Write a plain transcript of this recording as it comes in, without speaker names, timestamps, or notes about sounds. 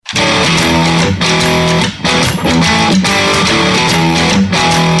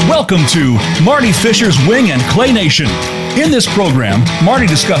Welcome to Marty Fisher's Wing and Clay Nation. In this program, Marty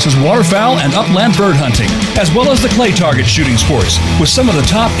discusses waterfowl and upland bird hunting, as well as the clay target shooting sports, with some of the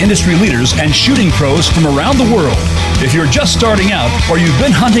top industry leaders and shooting pros from around the world. If you're just starting out or you've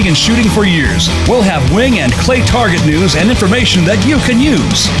been hunting and shooting for years, we'll have wing and clay target news and information that you can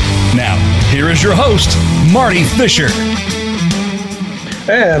use. Now, here is your host, Marty Fisher.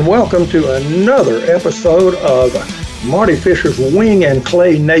 And welcome to another episode of Marty Fisher's Wing and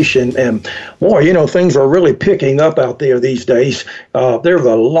Clay Nation. And boy, you know, things are really picking up out there these days. There's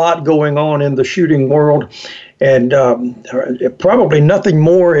a lot going on in the shooting world, and probably nothing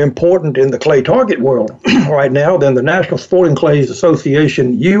more important in the clay target world right now than the National Sporting Clays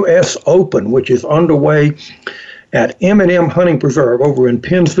Association U.S. Open, which is underway at M&M Hunting Preserve over in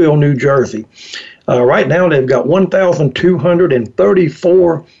Pennsville, New Jersey. Right now, they've got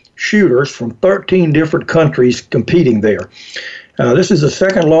 1,234 shooters from 13 different countries competing there. This is the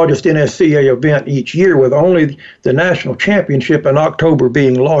second largest NSCA event each year, with only the national championship in October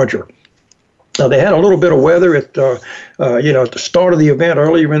being larger. They had a little bit of weather at the start of the event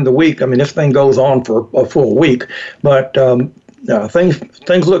earlier in the week. I mean, this thing goes on for a full week, but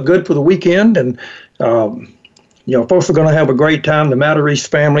things look good for the weekend, and folks are going to have a great time. The Matarese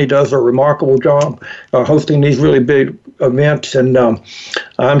family does a remarkable job hosting these really big events, and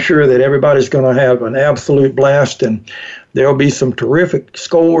I'm sure that everybody's going to have an absolute blast, and there'll be some terrific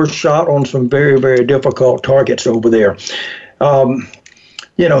scores shot on some very, very difficult targets over there.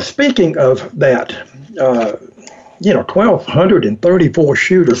 Speaking of that, 1,234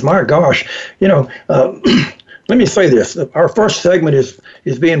 shooters, my gosh, let me say this. Our first segment is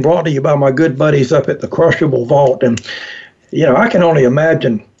being brought to you by my good buddies up at the Crushable Vault. And, I can only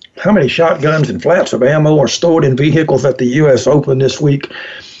imagine how many shotguns and flats of ammo are stored in vehicles at the U.S. Open this week.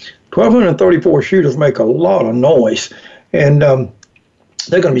 1,234 shooters make a lot of noise. And they're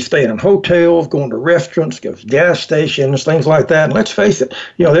going to be staying in hotels, going to restaurants, gas stations, things like that. And let's face it,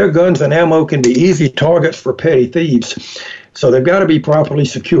 their guns and ammo can be easy targets for petty thieves. So they've got to be properly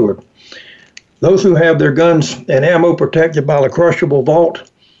secured. Those who have their guns and ammo protected by the Crushable Vault,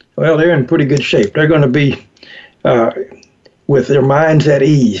 well, they're in pretty good shape. They're going to be with their minds at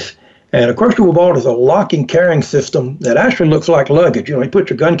ease. And a Crushable Vault is a locking carrying system that actually looks like luggage. You put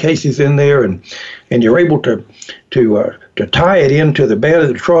your gun cases in there, and you're able to tie it into the bed of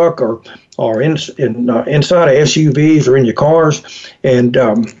the truck or inside of SUVs or in your cars, and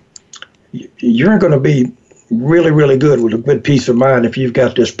you're going to be really, really good with a good peace of mind if you've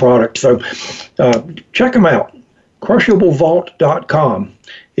got this product. So check them out, crushablevault.com.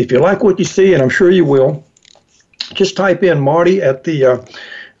 If you like what you see, and I'm sure you will, just type in Marty at the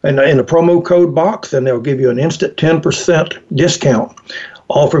in the promo code box, and they'll give you an instant 10% discount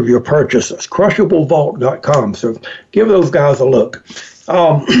off of your purchases. crushablevault.com. So give those guys a look.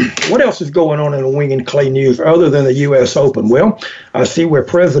 What else is going on in the Wing and Clay news other than the U.S. Open? Well, I see where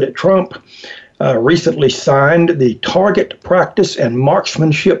President Trump recently signed the Target Practice and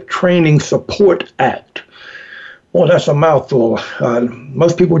Marksmanship Training Support Act. Well, that's a mouthful.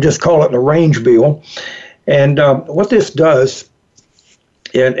 Most people just call it the Range Bill. And what this does,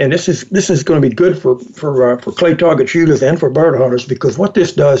 and this is going to be good for clay target shooters and for bird hunters, because what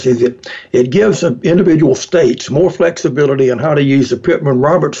this does is it gives individual states more flexibility on how to use the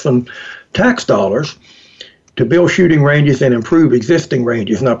Pittman-Robertson tax dollars to build shooting ranges and improve existing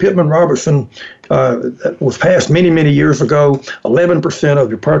ranges. Now, Pittman-Robertson was passed many, many years ago. 11% of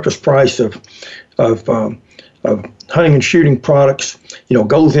the purchase price of hunting and shooting products,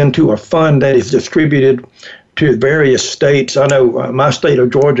 goes into a fund that is distributed to various states. I know my state of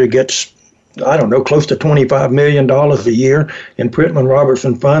Georgia gets, close to $25 million a year in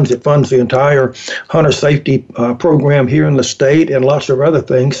Pittman-Robertson funds. It funds the entire hunter safety program here in the state and lots of other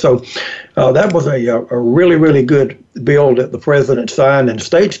things. So that was a really, really good bill that the president signed, and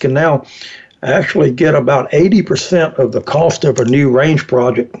states can now actually get about 80% of the cost of a new range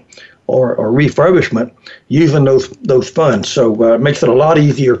project or refurbishment using those funds. So it makes it a lot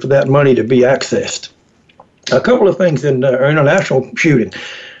easier for that money to be accessed. A couple of things in international shooting.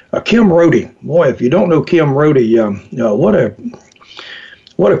 Kim Rhode, boy, if you don't know Kim Rhode,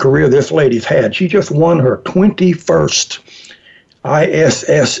 what a career this lady's had. She just won her 21st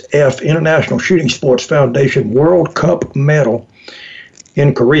ISSF, International Shooting Sports Foundation, World Cup medal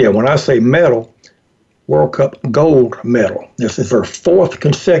in Korea. When I say medal, World Cup gold medal. This is her fourth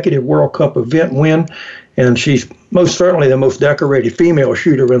consecutive World Cup event win, and she's most certainly the most decorated female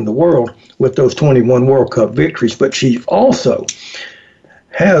shooter in the world with those 21 World Cup victories. But she also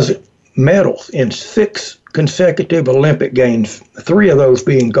has medals in 6 consecutive Olympic Games, 3 of those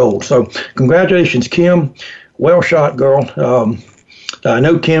being gold. So congratulations, Kim. Well shot, girl. I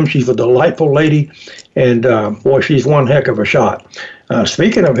know Kim, she's a delightful lady, and boy, she's one heck of a shot.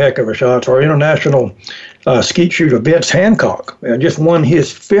 Speaking of heck of a shots, our international skeet shooter Vince Hancock just won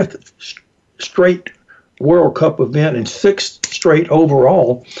his 5th straight World Cup event and 6th straight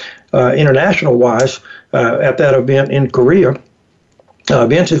overall, international-wise, at that event in Korea.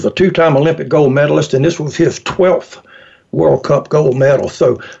 Vince is a 2-time Olympic gold medalist, and this was his 12th World Cup gold medal.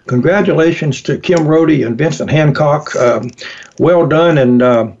 So congratulations to Kim Rode and Vincent Hancock. Well done, and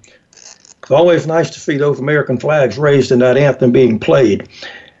it's always nice to see those American flags raised and that anthem being played.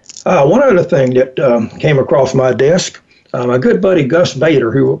 One other thing that came across my desk, my good buddy Gus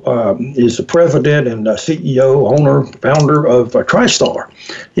Bader, who is the president and CEO, owner, founder of TriStar.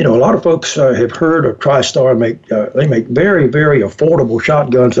 You know, a lot of folks have heard of TriStar. They make very, very affordable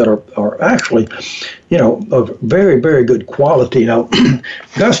shotguns that are actually, you know, of very, very good quality. Now,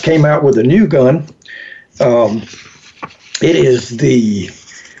 Gus came out with a new gun. It is the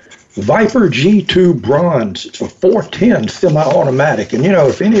Viper G2 Bronze. It's a 410 semi-automatic. And, you know,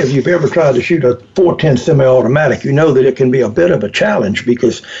 if any of you have ever tried to shoot a 410 semi-automatic, you know that it can be a bit of a challenge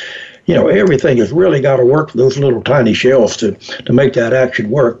because, you know, everything has really got to work for those little tiny shells to make that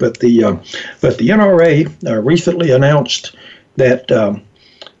action work. But the NRA recently announced that the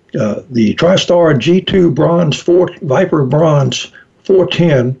TriStar G2 Bronze Viper Bronze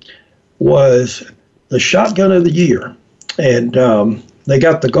 410 was the shotgun of the year. And they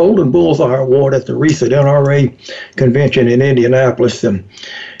got the Golden Bullseye Award at the recent NRA convention in Indianapolis, and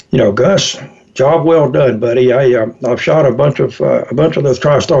you know, Gus, job well done, buddy. I've shot a bunch of those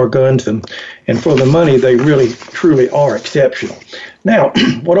TriStar guns, and for the money, they really truly are exceptional. Now,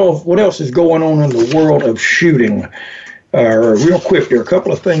 what else is going on in the world of shooting? Real quick, there are a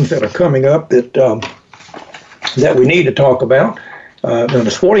couple of things that are coming up that we need to talk about on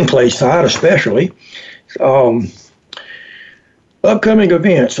the sporting clay side, especially. Upcoming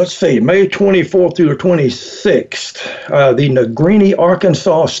events, let's see, May 24th through the 26th, the Negrini,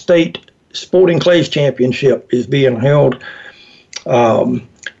 Arkansas State Sporting Clays Championship is being held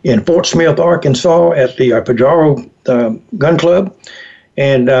in Fort Smith, Arkansas at the Pajaro Gun Club.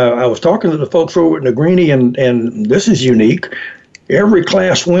 And I was talking to the folks over at Negrini, and this is unique. Every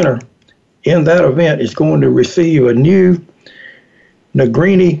class winner in that event is going to receive a new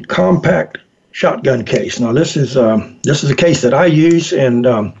Negrini compact shotgun case. Now this is a case that I use, and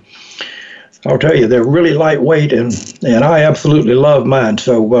I'll tell you, they're really lightweight, and I absolutely love mine.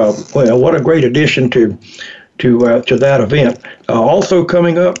 So well, what a great addition to that event. Also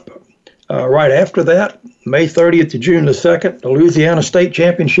coming up right after that, May 30th to June the 2nd, the Louisiana State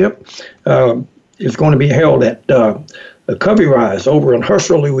Championship is going to be held at the Covey Rise over in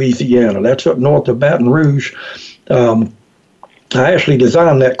Husserl, Louisiana. That's up north of Baton Rouge. I actually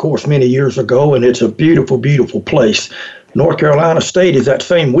designed that course many years ago, and it's a beautiful, beautiful place. North Carolina State is that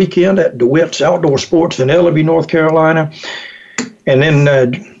same weekend at DeWitt's Outdoor Sports in Ellaby, North Carolina. And then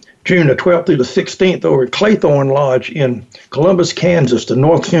June the 12th through the 16th over at Claythorne Lodge in Columbus, Kansas, the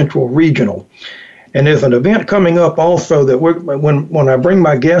North Central Regional. And there's an event coming up also that when I bring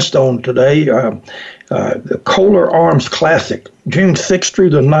my guest on today, the Kohler Arms Classic, June 6th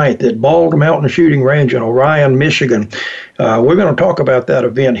through the 9th at Bald Mountain Shooting Range in Orion, Michigan. We're going to talk about that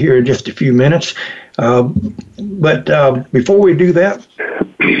event here in just a few minutes. But before we do that,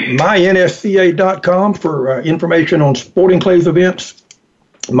 mynsca.com for information on sporting clays events,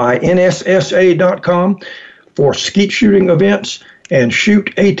 mynssa.com for skeet shooting events, and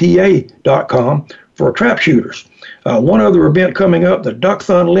shootata.com for trap shooters. One other event coming up, the Ducks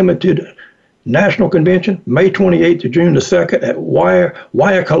Unlimited National Convention, May 28th to June the 2nd at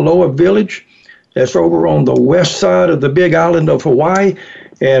Waikoloa Village. That's over on the west side of the big island of Hawaii,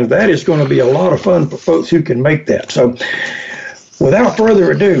 and that is going to be a lot of fun for folks who can make that. So without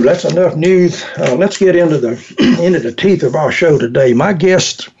further ado, that's enough news. Let's get into the teeth of our show today. My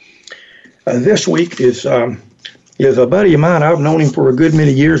guest this week is a buddy of mine. I've known him for a good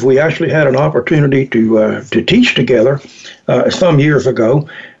many years. We actually had an opportunity to teach together some years ago.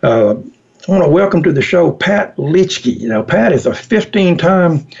 I want to welcome to the show Pat Litschke. You know, Pat is a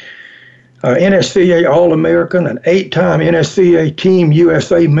 15-time NSCA All-American, an 8-time NSCA Team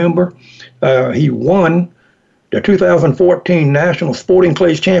USA member. He won the 2014 National Sporting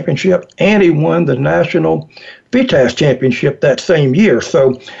Clays Championship, and he won the National FITAS Championship that same year.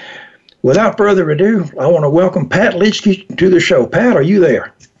 So without further ado, I want to welcome Pat Litschke to the show. Pat, are you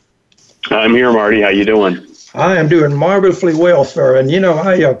there? I'm here, Marty. How you doing? I am doing marvelously well, sir. And, you know,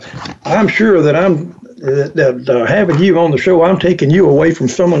 I'm sure that I'm that having you on the show, I'm taking you away from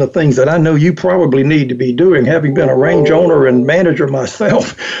some of the things that I know you probably need to be doing. Having been a range owner and manager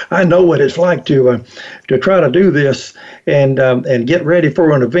myself, I know what it's like to try to do this and get ready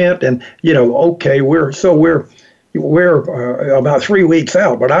for an event. And okay, we're about 3 weeks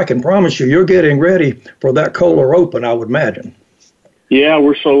out, but I can promise you're getting ready for that Kohler Open, I would imagine. Yeah,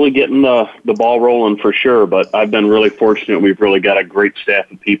 we're slowly getting the ball rolling for sure, but I've been really fortunate. We've really got a great staff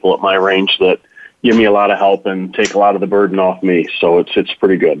of people at my range that give me a lot of help and take a lot of the burden off me, so it's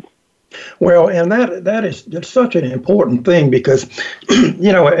pretty good. Well, and that's such an important thing because, and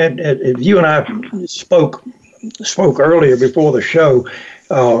you and I spoke earlier before the show.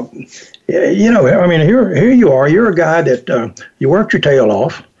 Here you are. You're a guy that you worked your tail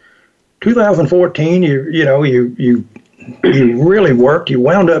off. 2014, you really worked. You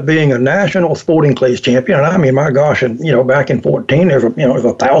wound up being a national sporting clays champion. And I mean, my gosh, and back in 14, there's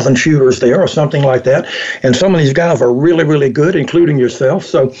 1,000 shooters there or something like that. And some of these guys are really, really good, including yourself.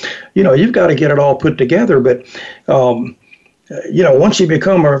 So, you've got to get it all put together. But, once you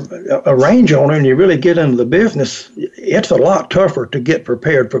become a range owner and you really get into the business, it's a lot tougher to get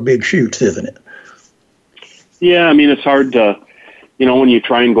prepared for big shoots, isn't it? Yeah, I mean, it's hard to. When you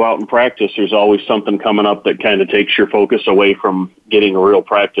try and go out and practice, there's always something coming up that kind of takes your focus away from getting a real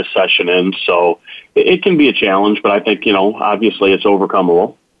practice session in. So it can be a challenge, but I think, obviously it's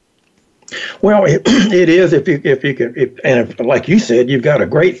overcomable. Well, it is if you can, and like you said, you've got a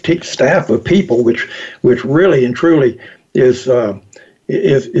great staff of people, which really and truly is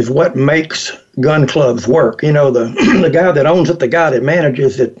what makes gun clubs work. The guy that owns it, the guy that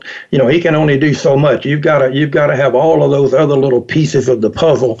manages it, he can only do so much. You've got to have all of those other little pieces of the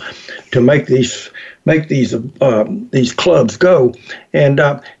puzzle to make these clubs go. And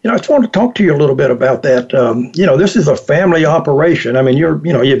I just want to talk to you a little bit about that. This is a family operation. I mean,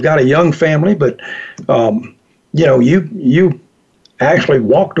 you've got a young family, but you actually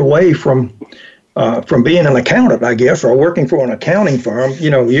walked away from being an accountant, I guess, or working for an accounting firm,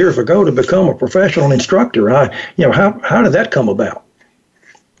 years ago to become a professional instructor. How did that come about?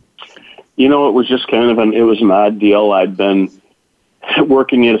 It was just kind of it was an odd deal. I'd been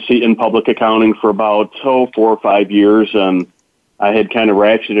working in public accounting for about 4 or 5 years, and I had kind of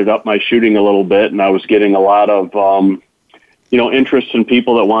ratcheted up my shooting a little bit, and I was getting a lot of, interest in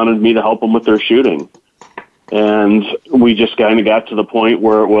people that wanted me to help them with their shooting. And we just kind of got to the point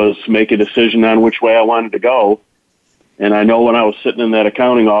where it was make a decision on which way I wanted to go. And I know when I was sitting in that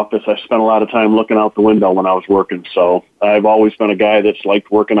accounting office, I spent a lot of time looking out the window when I was working. So I've always been a guy that's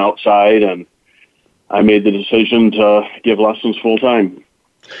liked working outside, and I made the decision to give lessons full time.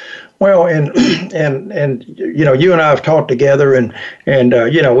 Well, and you and I have talked together, and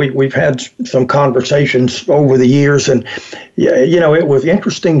we've had some conversations over the years, and it was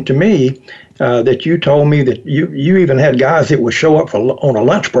interesting to me that you told me that you even had guys that would show up on a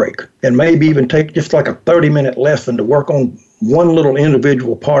lunch break and maybe even take just like a 30-minute lesson to work on one little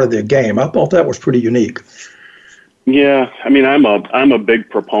individual part of their game. I thought that was pretty unique. Yeah, I mean, I'm a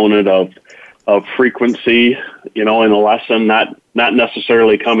big proponent of frequency, in a lesson, not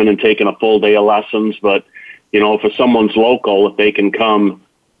necessarily coming and taking a full day of lessons, but, if someone's local, if they can come,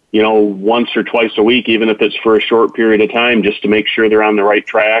 once or twice a week, even if it's for a short period of time, just to make sure they're on the right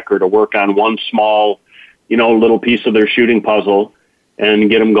track or to work on one small, little piece of their shooting puzzle and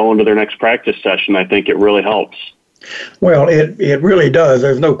get them going to their next practice session, I think it really helps. Well, it really does.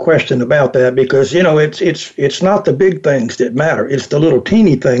 There's no question about that because, it's not the big things that matter. It's the little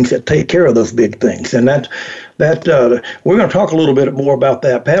teeny things that take care of those big things. And that we're going to talk a little bit more about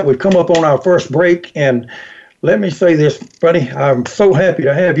that, Pat. We've come up on our first break, and let me say this, buddy. I'm so happy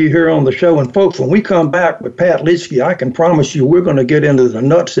to have you here on the show. And folks, when we come back with Pat Liedtke, I can promise you we're going to get into the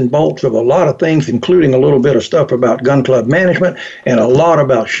nuts and bolts of a lot of things, including a little bit of stuff about gun club management and a lot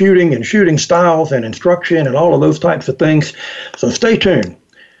about shooting and shooting styles and instruction and all of those types of things. So stay tuned.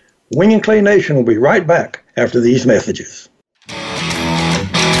 Wing and Clay Nation will be right back after these messages.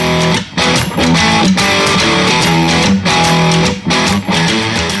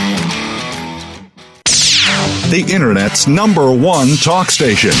 The Internet's #1 talk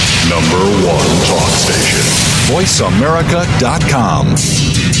station. #1 talk station. VoiceAmerica.com.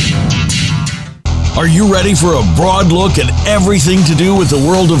 Are you ready for a broad look at everything to do with the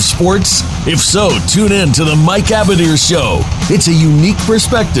world of sports? If so, tune in to the Mike Abadir Show. It's a unique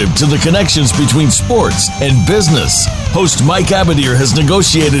perspective to the connections between sports and business. Host Mike Abadir has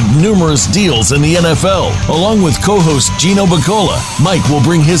negotiated numerous deals in the NFL. Along with co-host Gino Bacola, Mike will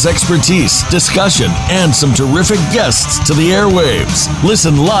bring his expertise, discussion, and some terrific guests to the airwaves.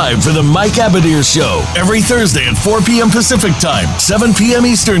 Listen live for the Mike Abadir Show every Thursday at 4 p.m. Pacific Time, 7 p.m.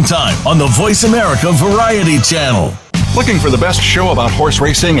 Eastern Time on the Voice America America Variety Channel. Looking for the best show about horse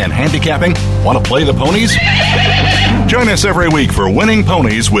racing and handicapping? Want to play the ponies? Join us every week for Winning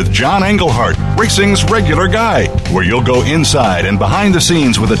Ponies with John Englehart, racing's regular guy, where you'll go inside and behind the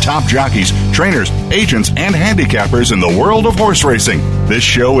scenes with the top jockeys, trainers, agents, and handicappers in the world of horse racing. This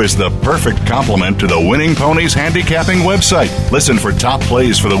show is the perfect complement to the Winning Ponies handicapping website. Listen for top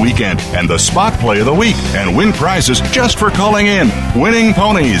plays for the weekend and the spot play of the week, and win prizes just for calling in. Winning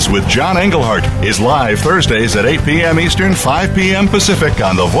Ponies with John Englehart is live Thursdays at 8 p.m. Eastern, 5 p.m. Pacific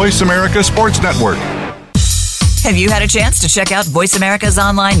on the Voice America Sports Network. Have you had a chance to check out Voice America's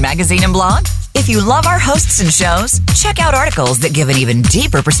online magazine and blog? If you love our hosts and shows, check out articles that give an even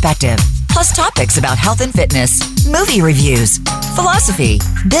deeper perspective, plus topics about health and fitness, movie reviews, philosophy,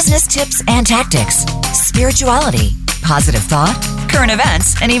 business tips and tactics, spirituality, positive thought, current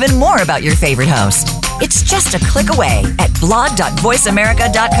events, and even more about your favorite host. It's just a click away at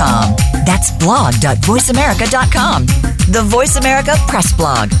blog.voiceamerica.com. That's blog.voiceamerica.com. The Voice America Press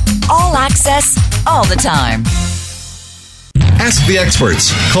Blog. All access, all the time. Ask the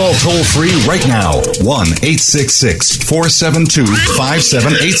experts. Call toll-free right now,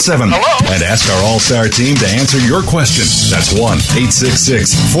 1-866-472-5787. And ask our All-Star team to answer your question. That's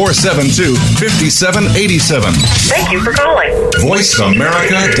 1-866-472-5787. Thank you for calling.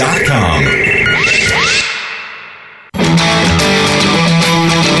 VoiceAmerica.com.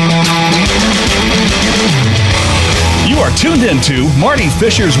 You are tuned into Marty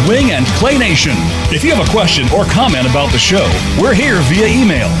Fisher's Wing and Clay Nation. If you have a question or comment about the show, we're here via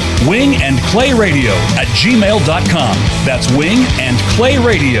email, wingandclayradio@gmail.com. That's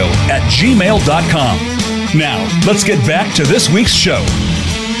wingandclayradio@gmail.com. Now, let's get back to this week's show.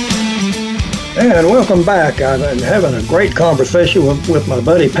 And welcome back. I've been having a great conversation with my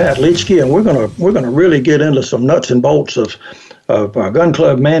buddy Pat Leachke, and we're gonna really get into some nuts and bolts of gun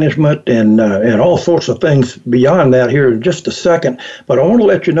club management and all sorts of things beyond that here in just a second. But I want to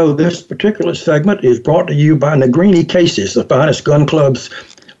let you know this particular segment is brought to you by Negrini Cases, the finest gun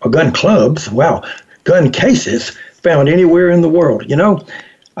cases found anywhere in the world. You know,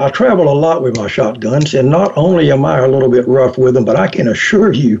 I travel a lot with my shotguns, and not only am I a little bit rough with them, but I can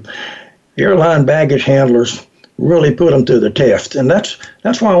assure you, airline baggage handlers really put them to the test. And that's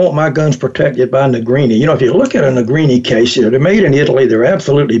why I want my guns protected by Negrini. You know, if you look at a Negrini case, they're made in Italy. They're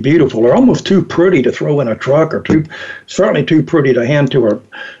absolutely beautiful. They're almost too pretty to throw in a truck, or certainly too pretty to hand to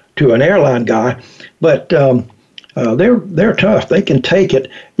an airline guy. But they're tough. They can take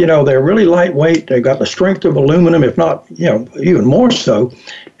it. You know, they're really lightweight. They've got the strength of aluminum, if not, even more so.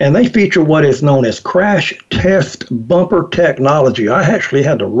 And they feature what is known as crash test bumper technology. I actually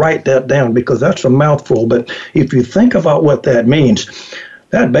had to write that down because that's a mouthful. But if you think about what that means,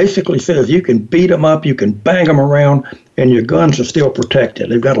 that basically says you can beat them up, you can bang them around, and your guns are still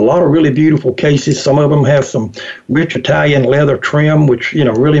protected. They've got a lot of really beautiful cases. Some of them have some rich Italian leather trim, which,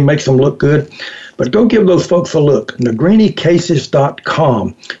 really makes them look good. But go give those folks a look,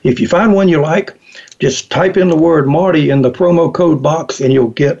 negrinicases.com. If you find one you like, just type in the word Marty in the promo code box, and you'll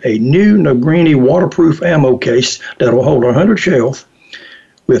get a new Negrini waterproof ammo case that will hold 100 shells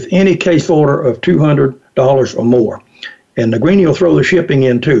with any case order of $200 or more. And Negrini will throw the shipping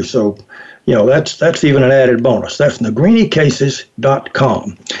in too. So, that's even an added bonus. That's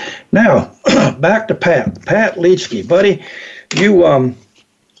negrinicases.com. Now, back to Pat. Pat Leachke, buddy, you're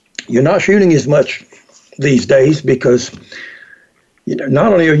not shooting as much these days because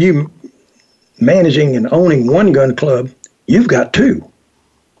not only are you managing and owning one gun club, you've got two.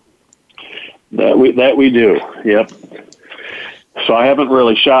 That we do. Yep. So I haven't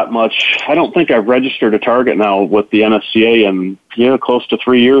really shot much. I don't think I've registered a target now with the NSCA in close to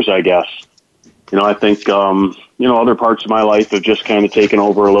 3 years, I guess. I think other parts of my life have just kind of taken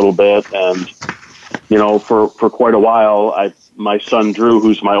over a little bit, and for quite a while, my son Drew,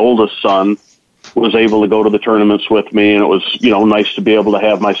 who's my oldest son, was able to go to the tournaments with me, and it was nice to be able to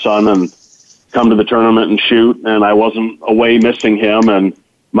have my son and come to the tournament and shoot, and I wasn't away missing him. And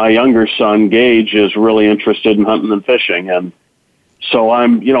my younger son Gage is really interested in hunting and fishing, and so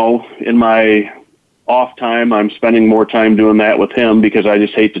I'm in my off time I'm spending more time doing that with him, because I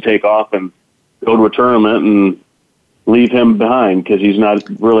just hate to take off and go to a tournament and leave him behind, because he's not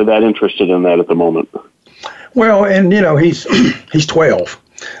really that interested in that at the moment. Well, and he's 12,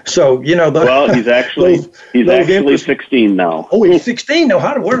 so well, he's actually 16 now. Oh, he's 16 now.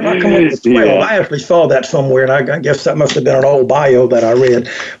 Where did I come up with 12? Yeah. I actually saw that somewhere, and I guess that must have been an old bio that I read.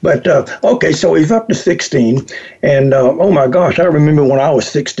 But okay, so he's up to 16, and oh my gosh, I remember when I was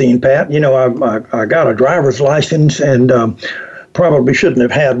 16, Pat. I got a driver's license, and probably shouldn't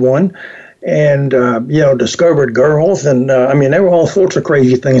have had one. and discovered girls, and there were all sorts of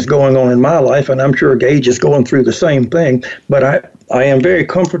crazy things going on in my life, and I'm sure Gage is going through the same thing. But I am very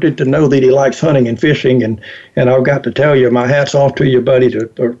comforted to know that he likes hunting and fishing, and I've got to tell you, my hat's off to you, buddy,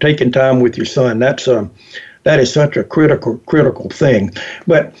 for taking time with your son. That is such a critical thing.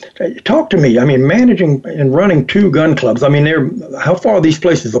 But talk to me. Managing and running 2 gun clubs. How far are these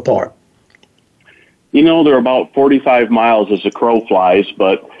places apart? They're about 45 miles as the crow flies,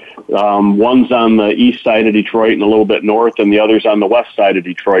 but one's on the east side of Detroit and a little bit north, and the other's on the west side of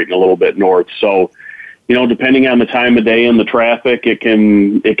Detroit and a little bit north. So, depending on the time of day and the traffic, it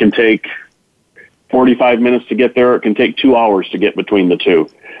can take 45 minutes to get there. It can take 2 hours to get between the two.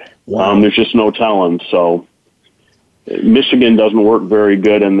 Wow. There's just no telling. So Michigan doesn't work very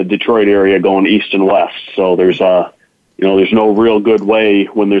good in the Detroit area going east and west. So there's no real good way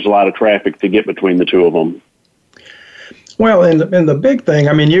when there's a lot of traffic to get between the two of them. Well, and the big thing,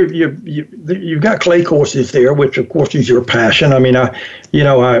 you've got clay courses there, which of course is your passion. I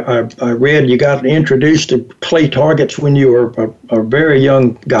read you got introduced to clay targets when you were a very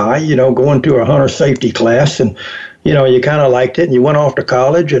young guy, going to a hunter safety class, and you kind of liked it, and you went off to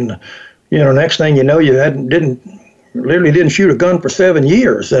college, and next thing you know, you didn't shoot a gun for 7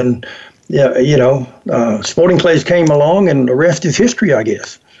 years, and Sporting Clays came along, and the rest is history, I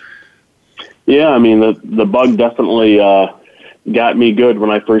guess. Yeah, the bug definitely got me good when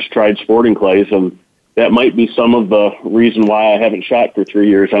I first tried Sporting Clays, and that might be some of the reason why I haven't shot for 3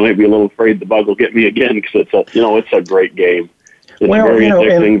 years. I might be a little afraid the bug will get me again, because it's a great game. It's very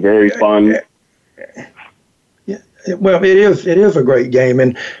addicting, very fun. Well, it is a great game,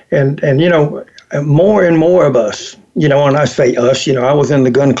 and more and more of us, and I say us, I was in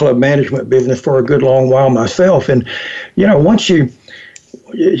the gun club management business for a good long while myself, and once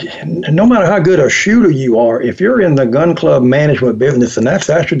no matter how good a shooter you are, if you're in the gun club management business, and that's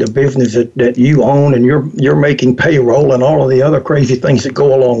actually the business that you own, and you're making payroll and all of the other crazy things that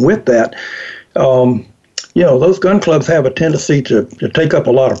go along with that, those gun clubs have a tendency to take up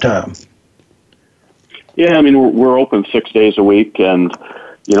a lot of time. Yeah, we're open 6 days a week, and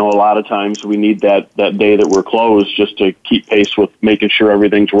a lot of times we need that day that we're closed just to keep pace with making sure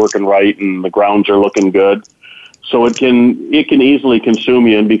everything's working right and the grounds are looking good. So it can easily consume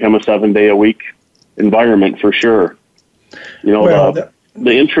you and become a 7-day-a-week environment for sure. The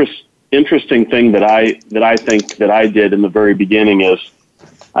interesting thing that I think that I did in the very beginning is,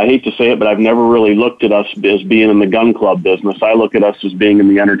 I hate to say it, but I've never really looked at us as being in the gun club business. I look at us as being in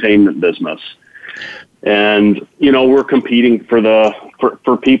the entertainment business. And, we're competing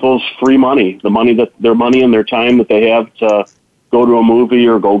for people's free money, their money and their time that they have to go to a movie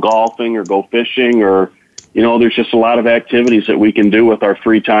or go golfing or go fishing, or, there's just a lot of activities that we can do with our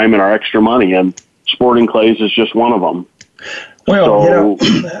free time and our extra money. And Sporting Clays is just one of them. Well,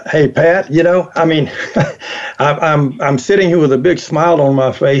 hey, Pat, I'm sitting here with a big smile on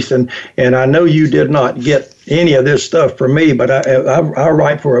my face, and I know you did not get any of this stuff from me, but I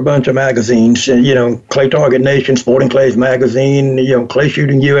write for a bunch of magazines, Clay Target Nation, Sporting Clays Magazine, Clay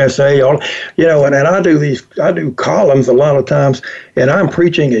Shooting USA, and I do columns a lot of times, and I'm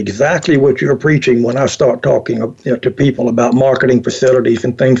preaching exactly what you're preaching when I start talking to people about marketing facilities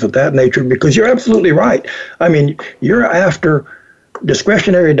and things of that nature, because you're absolutely right. You're after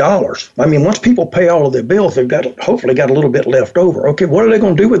discretionary dollars. Once people pay all of their bills, they've hopefully got a little bit left over. Okay, what are they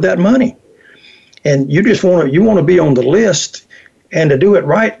going to do with that money? And you just want to be on the list, and to do it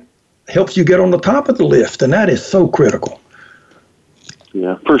right helps you get on the top of the list, and that is so critical.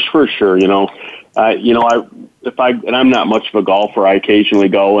 Yeah, for sure. I'm not much of a golfer. I occasionally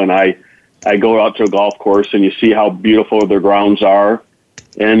go, and I go out to a golf course, and you see how beautiful their grounds are.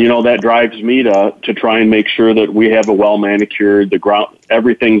 And, that drives me to try and make sure that we have a well-manicured, the ground,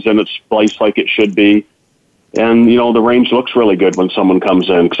 everything's in its place like it should be. And, the range looks really good when someone comes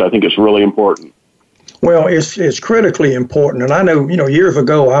in, because I think it's really important. Well, it's critically important. And I know, years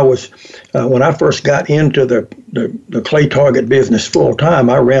ago, I was, when I first got into the clay target business full time,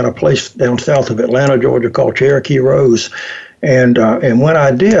 I ran a place down south of Atlanta, Georgia called Cherokee Rose. And when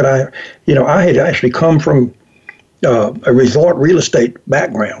I did, I had actually come from a resort real estate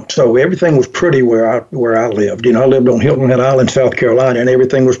background, so everything was pretty where I lived. I lived on Hilton Head Island, South Carolina, and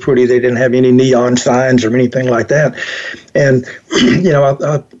everything was pretty. They didn't have any neon signs or anything like that. And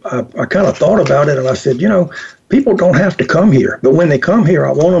I kind of thought about it, and I said, people don't have to come here, but when they come here,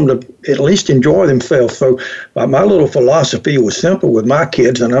 I want them to at least enjoy themselves. So my little philosophy was simple with my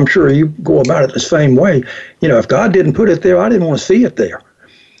kids, and I'm sure you go about it the same way. If God didn't put it there, I didn't want to see it there.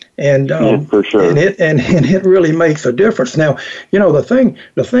 And for sure. and it really makes a difference. Now,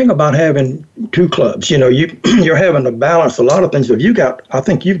 the thing about having two clubs, you're having to balance a lot of things. I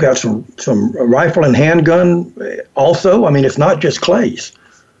think you've got some rifle and handgun also. I mean, it's not just clays.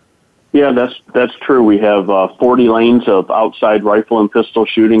 Yeah, that's true. We have 40 lanes of outside rifle and pistol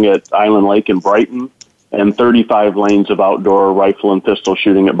shooting at Island Lake in Brighton, and 35 lanes of outdoor rifle and pistol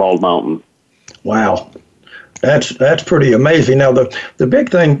shooting at Bald Mountain. Wow. That's pretty amazing. Now, the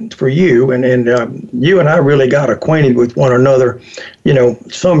big thing for you, and you and I really got acquainted with one another,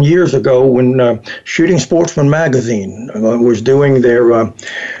 some years ago when Shooting Sportsman magazine was doing their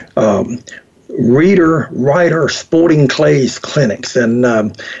reader-writer sporting clays clinics. And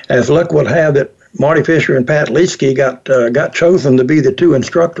as luck would have it, Marty Fisher and Pat Leedsky got chosen to be the two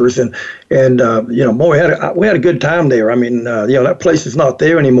instructors, and boy, we had a good time there. I mean, that place is not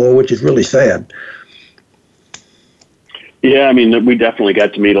there anymore, which is really sad. Yeah, I mean, we definitely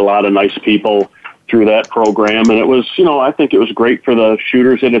got to meet a lot of nice people through that program, and it was, I think it was great for the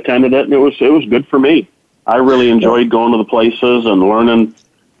shooters that attended it, and it was good for me. I really enjoyed going to the places and learning.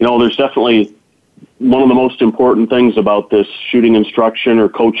 There's definitely one of the most important things about this shooting instruction or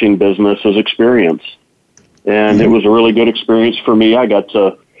coaching business is experience, and it was a really good experience for me. I got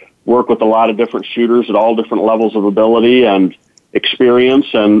to work with a lot of different shooters at all different levels of ability and experience,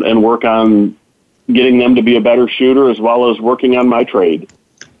 and work on getting them to be a better shooter as well as working on my trade.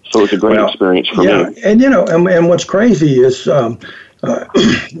 So it's a great experience for me. And, and what's crazy is, and a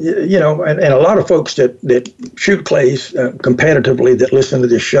lot of folks that shoot clays competitively that listen to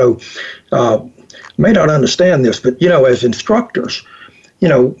this show may not understand this, but, as instructors,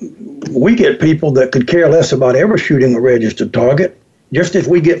 we get people that could care less about ever shooting a registered target, just as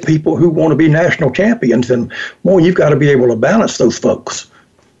we get people who want to be national champions. And, you've got to be able to balance those folks.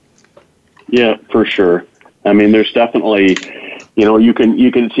 Yeah, for sure. I mean, there's definitely,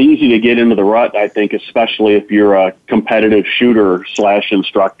 it's easy to get into the rut, I think, especially if you're a competitive shooter /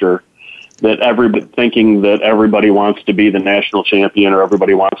 instructor, thinking that everybody wants to be the national champion or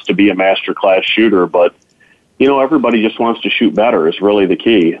everybody wants to be a master class shooter. But, everybody just wants to shoot better is really the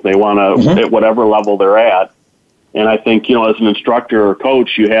key. They want to, at whatever level they're at. And I think, as an instructor or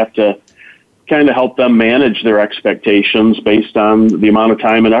coach, you have to kind of help them manage their expectations based on the amount of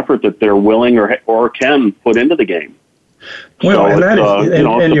time and effort that they're willing or can put into the game. Well, so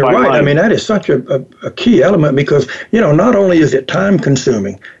and you're right. I mean, that is such a key element because, not only is it time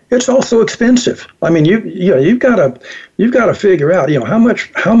consuming, it's also expensive. I mean, you've got to figure out, how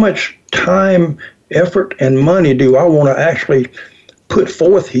much time, effort, and money do I want to actually put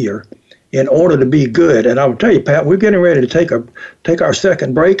forth here in order to be good. And I will tell you, Pat, we're getting ready to take our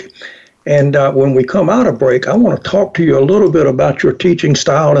second break. And when we come out of break, I want to talk to you a little bit about your teaching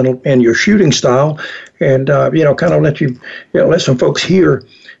style and your shooting style, and kind of let some folks hear,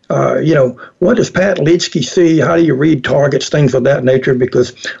 what does Pat Leedsky see? How do you read targets, things of that nature?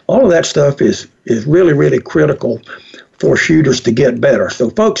 Because all of that stuff is really, really critical for shooters to get better.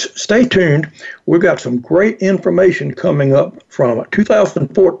 So, folks, stay tuned. We've got some great information coming up from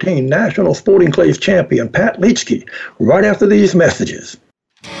 2014 National Sporting Clays champion Pat Leedsky right after these messages.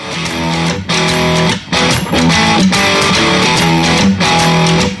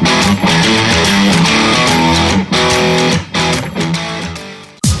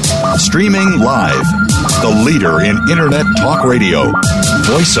 Streaming live, the leader in Internet talk radio,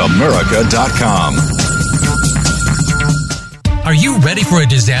 VoiceAmerica.com. Are you ready for a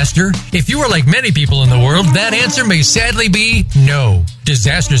disaster? If you are like many people in the world, that answer may sadly be no.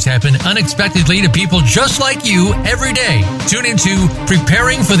 Disasters happen unexpectedly to people just like you every day. Tune into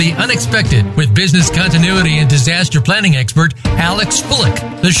Preparing for the Unexpected with business continuity and disaster planning expert Alex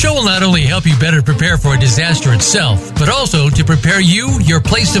Fullick. The show will not only help you better prepare for a disaster itself, but also to prepare you, your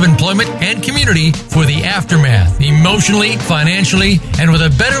place of employment, and community for the aftermath, emotionally, financially, and with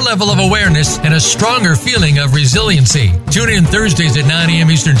a better level of awareness and a stronger feeling of resiliency. Tune in Thursdays at 9 a.m.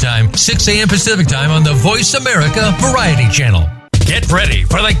 Eastern Time, 6 a.m. Pacific Time on the Voice America Variety Channel. Get ready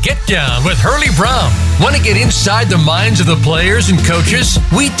for the Get Down with Hurley Brown. Want to get inside the minds of the players and coaches?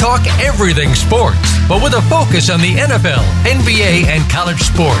 We talk everything sports, but with a focus on the NFL, NBA, and college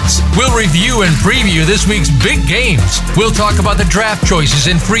sports. We'll review and preview this week's big games. We'll talk about the draft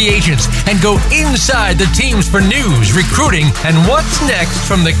choices and free agents and go inside the teams for news, recruiting, and what's next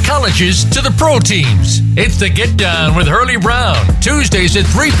from the colleges to the pro teams. It's the Get Down with Hurley Brown, Tuesdays at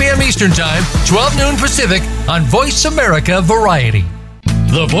 3 p.m. Eastern Time, 12 noon Pacific on Voice America Variety.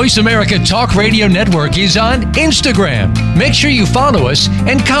 The Voice America Talk Radio Network is on Instagram. Make sure you follow us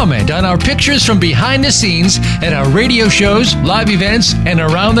and comment on our pictures from behind the scenes at our radio shows, live events, and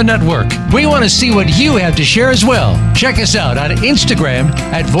around the network. We want to see what you have to share as well. Check us out on Instagram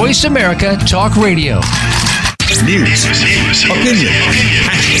at Voice America Talk Radio. News, opinion.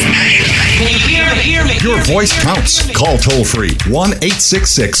 Can you hear me? Your voice counts. Call toll free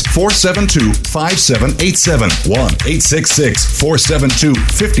 1-866-472-5787.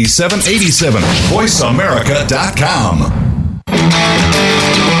 1-866-472-5787. VoiceAmerica.com.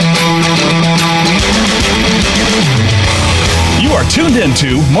 You are tuned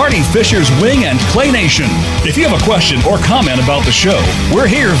into Marty Fisher's Wing and Clay Nation. If you have a question or comment about the show, we're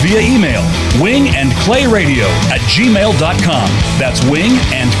here via email, wingandclayradio@gmail.com. That's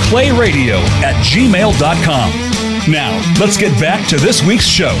wingandclayradio@gmail.com. Now, let's get back to this week's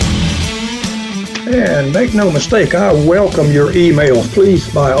show. And make no mistake, I welcome your emails. Please,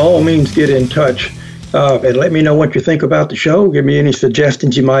 by all means, get in touch. And let me know what you think about the show. Give me any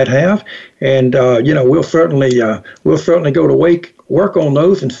suggestions you might have, and we'll certainly go to work on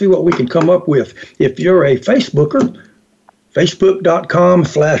those and see what we can come up with. If you're a Facebooker,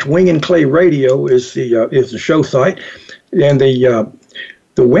 Facebook.com/WingandClayRadio is the show site, and the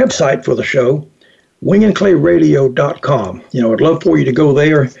website for the show, WingandClayRadio.com. I'd love for you to go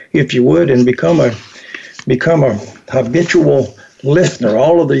there if you would and become a habitual listener.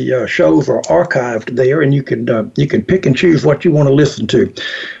 All of the shows are archived there, and you can pick and choose what you want to listen to.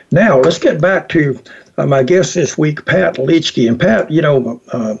 Now, let's get back to my guest this week, Pat Leachke. And Pat, we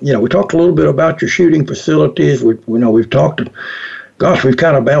talked a little bit about your shooting facilities. We've talked. Gosh, we've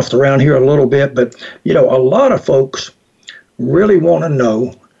kind of bounced around here a little bit, but a lot of folks really want to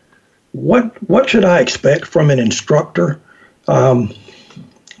know what should I expect from an instructor.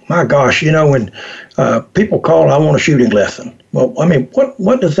 My gosh, when people call, I want a shooting lesson. Well, I mean,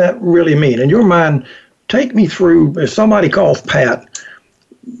 what does that really mean? In your mind, take me through, if somebody calls Pat,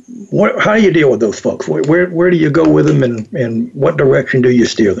 how do you deal with those folks? Where do you go with them, and what direction do you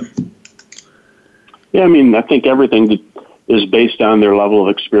steer them? Yeah, I mean, I think everything is based on their level of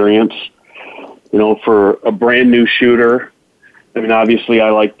experience. For a brand new shooter, I mean, obviously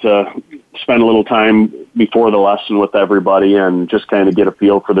I like to spend a little time before the lesson with everybody and just kind of get a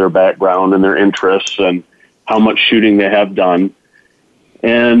feel for their background and their interests and how much shooting they have done.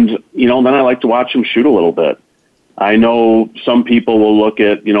 And, then I like to watch them shoot a little bit. I know some people will look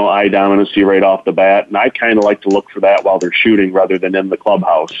at, eye dominancy right off the bat, and I kind of like to look for that while they're shooting rather than in the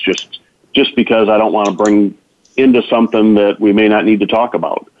clubhouse, just because I don't want to bring into something that we may not need to talk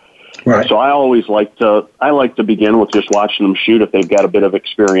about. Right. So I like to begin with just watching them shoot if they've got a bit of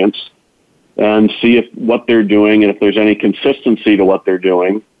experience and see if what they're doing and if there's any consistency to what they're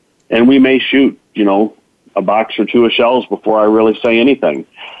doing. And we may shoot, a box or two of shells before I really say anything.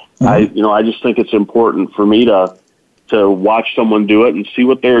 Mm-hmm. I just think it's important for me to watch someone do it and see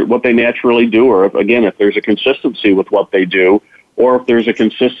what they naturally do, or if there's a consistency with what they do, or if there's a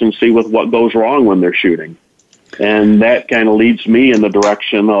consistency with what goes wrong when they're shooting. And that kind of leads me in the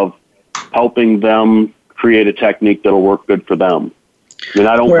direction of helping them create a technique that'll work good for them. I mean,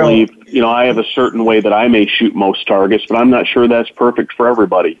 I don't believe, I have a certain way that I may shoot most targets, but I'm not sure that's perfect for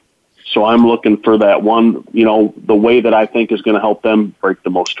everybody. So I'm looking for that one, the way that I think is going to help them break the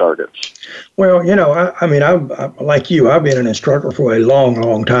most targets. Well, I'm like you. I've been an instructor for a long,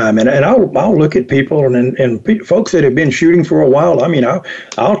 long time, and I'll look at people and folks that have been shooting for a while. I mean,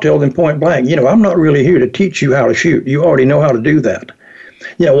 I'll tell them point blank, I'm not really here to teach you how to shoot. You already know how to do that.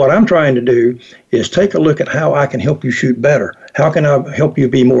 What I'm trying to do is take a look at how I can help you shoot better. How can I help you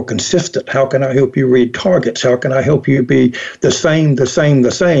be more consistent? How can I help you read targets? How can I help you be the same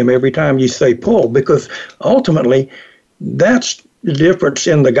every time you say pull? Because ultimately, that's the difference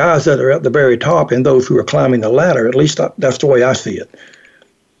in the guys that are at the very top and those who are climbing the ladder. At least that's the way I see it.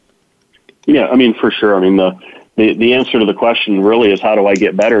 Yeah, I mean, for sure. I mean, the answer to the question really is how do I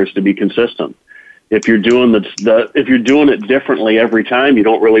get better is to be consistent. If you're doing if you're doing it differently every time, you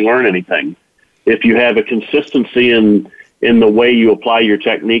don't really learn anything. If you have a consistency in the way you apply your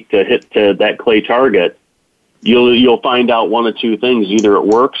technique to hit to that clay target, you'll find out one of two things: either it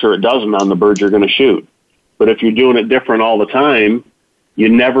works or it doesn't on the bird you're going to shoot. But if you're doing it different all the time, you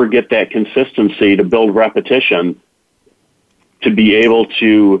never get that consistency to build repetition to be able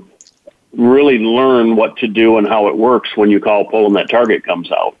to really learn what to do and how it works when you call pull and that target comes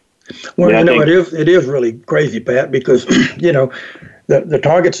out. Well, it is really crazy, Pat, because, the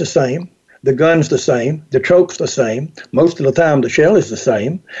target's the same, the gun's the same, the choke's the same. Most of the time, the shell is the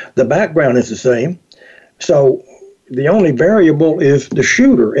same, the background is the same. So the only variable is the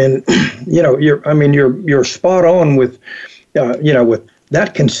shooter. And, you're spot on with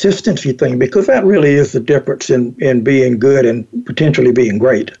that consistency thing, because that really is the difference in being good and potentially being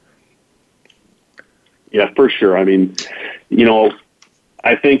great. Yeah, for sure. I mean,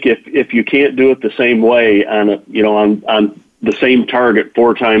 I think if you can't do it the same way on the same target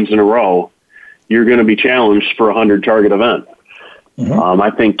 4 times in a row, you're going to be challenged for a 100 target event. Mm-hmm. I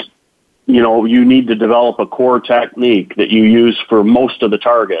think, you need to develop a core technique that you use for most of the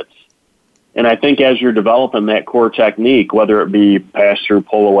targets. And I think as you're developing that core technique, whether it be pass through,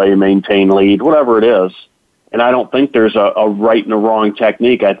 pull away, maintain lead, whatever it is, and I don't think there's a right and a wrong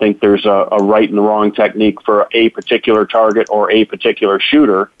technique. I think there's a right and a wrong technique for a particular target or a particular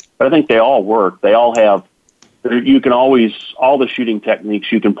shooter. But I think they all work. They all have, all the shooting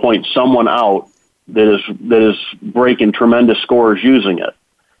techniques, you can point someone out that is breaking tremendous scores using it.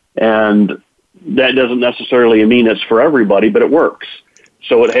 And that doesn't necessarily mean it's for everybody, but it works.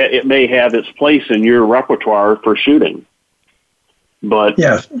 So it may have its place in your repertoire for shooting. But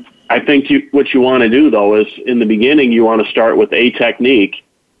yes. I think what you want to do, though, is in the beginning you want to start with a technique,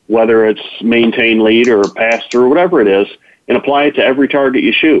 whether it's maintain lead or pass through, whatever it is, and apply it to every target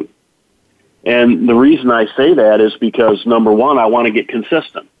you shoot. And the reason I say that is because, number one, I want to get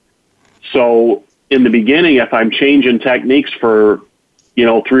consistent. So in the beginning, if I'm changing techniques for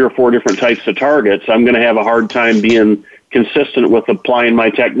 3 or 4 different types of targets, I'm going to have a hard time being consistent with applying my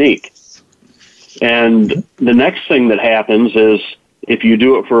technique. And the next thing that happens is if you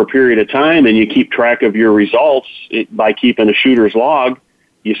do it for a period of time and you keep track of your results by keeping a shooter's log,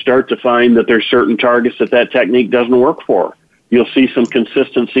 you start to find that there's certain targets that technique doesn't work for. You'll see some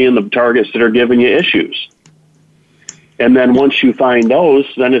consistency in the targets that are giving you issues. And then once you find those,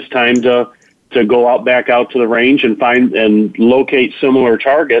 then it's time to go back out to the range and find and locate similar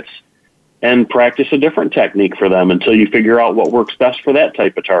targets and practice a different technique for them until you figure out what works best for that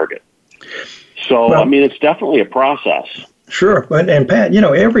type of target. So, well, I mean, it's definitely a process. Sure. And Pat,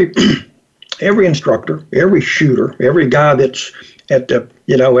 every instructor, every shooter, every guy that's at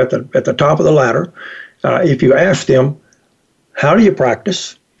the top of the ladder, if you ask them, how do you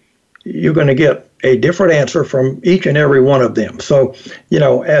practice? You're going to get a different answer from each and every one of them. So,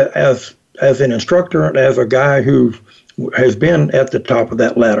 as an instructor and as a guy who has been at the top of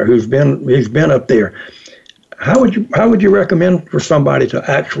that ladder, he's been up there, how would you recommend for somebody to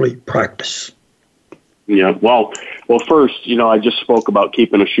actually practice? Yeah, well, first, I just spoke about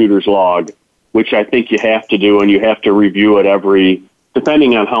keeping a shooter's log, which I think you have to do, and you have to review it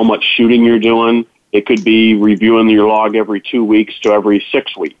depending on how much shooting you're doing, it could be reviewing your log every 2 weeks to every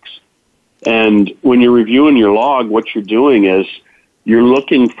 6 weeks. And when you're reviewing your log, what you're doing is you're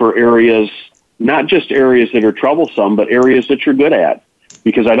looking for areas, not just areas that are troublesome, but areas that you're good at.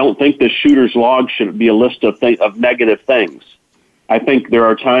 Because I don't think the shooter's log should be a list of negative things. I think there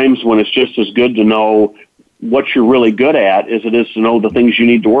are times when it's just as good to know what you're really good at as it is to know the things you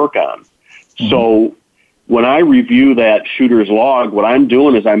need to work on. Mm-hmm. So when I review that shooter's log, what I'm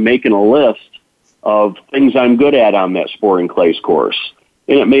doing is I'm making a list of things I'm good at on that sporting clays course.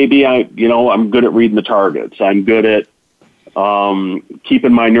 And it may be, I'm good at reading the targets. I'm good at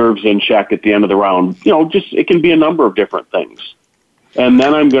keeping my nerves in check at the end of the round. It can be a number of different things. And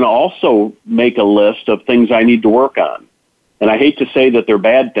then I'm going to also make a list of things I need to work on. And I hate to say that they're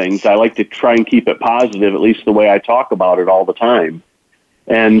bad things. I like to try and keep it positive, at least the way I talk about it all the time.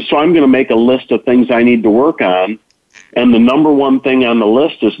 And so I'm going to make a list of things I need to work on. And the number one thing on the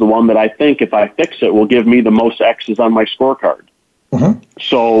list is the one that I think if I fix it will give me the most X's on my scorecard. Mm-hmm.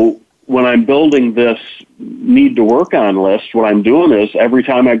 So when I'm building this need to work on list, what I'm doing is every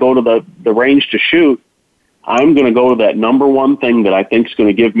time I go to the range to shoot, I'm going to go to that number one thing that I think is going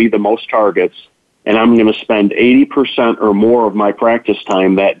to give me the most targets, and I'm going to spend 80% or more of my practice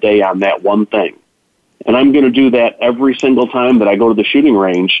time that day on that one thing. And I'm going to do that every single time that I go to the shooting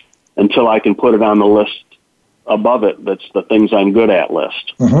range until I can put it on the list above it. That's the things I'm good at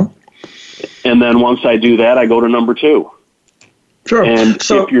list. Mm-hmm. And then once I do that, I go to number 2. Sure. And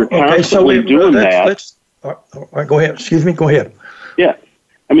if you're constantly doing that... go ahead. Excuse me. Go ahead. Yeah.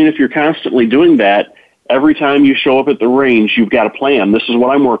 I mean, if you're constantly doing that, every time you show up at the range, you've got a plan. This is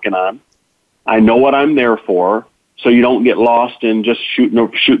what I'm working on. I know what I'm there for, so you don't get lost in just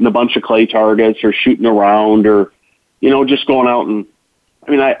shooting a bunch of clay targets or shooting around or, just going out and...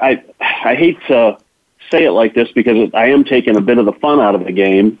 I mean, I hate to say it like this because I am taking a bit of the fun out of the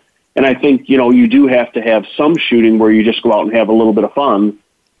game. And I think, you do have to have some shooting where you just go out and have a little bit of fun.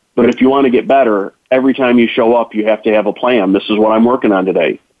 But if you want to get better, every time you show up, you have to have a plan. This is what I'm working on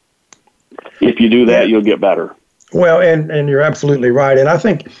today. If you do that, you'll get better. Well, and you're absolutely right. And I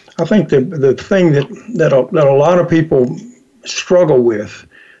think the thing that a lot of people struggle with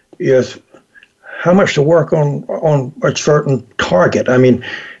is how much to work on a certain target. I mean,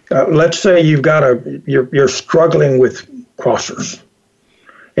 let's say you're struggling with crossers,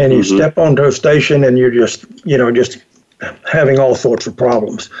 and you step onto a station and you're just having all sorts of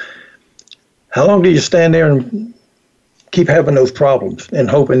problems. How long do you stand there and keep having those problems and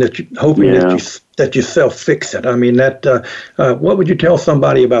hoping that you self-fix it? I mean, what would you tell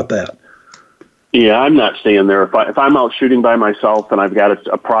somebody about that? Yeah, I'm not staying there. If I'm out shooting by myself and I've got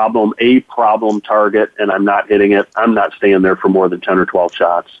a problem target, and I'm not hitting it, I'm not staying there for more than 10 or 12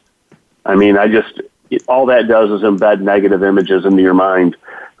 shots. I mean, all that does is embed negative images into your mind.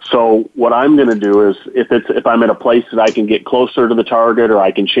 So what I'm going to do is, if I'm at a place that I can get closer to the target or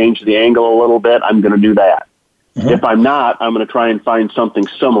I can change the angle a little bit, I'm going to do that. Mm-hmm. If I'm not, I'm going to try and find something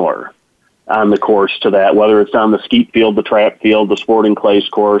similar on the course to that, whether it's on the skeet field, the trap field, the sporting clays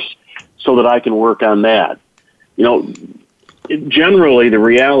course, so that I can work on that. Generally, the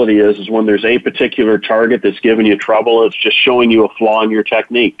reality is when there's a particular target that's giving you trouble, it's just showing you a flaw in your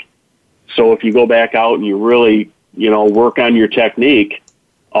technique. So if you go back out and you really, work on your technique,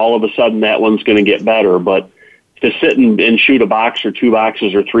 all of a sudden that one's going to get better. But to sit and shoot a box or 2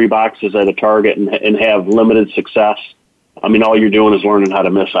 boxes or 3 boxes at a target and have limited success, I mean, all you're doing is learning how to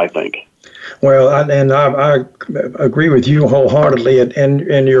miss, I think. Well, I agree with you wholeheartedly,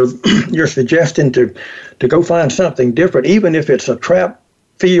 and you're suggesting to go find something different, even if it's a trap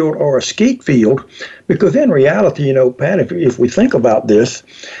field or a skeet field, because in reality, Pat, if we think about this,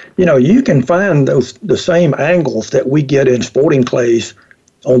 you can find the same angles that we get in sporting clays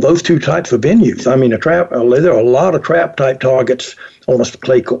on those 2 types of venues. I mean, there are a lot of trap type targets on a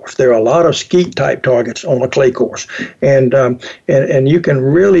clay course. There are a lot of skeet type targets on a clay course, and you can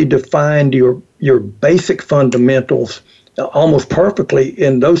really define your basic fundamentals almost perfectly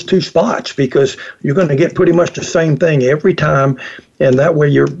in those 2 spots, because you're going to get pretty much the same thing every time, and that way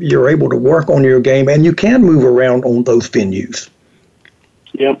you're able to work on your game, and you can move around on those venues.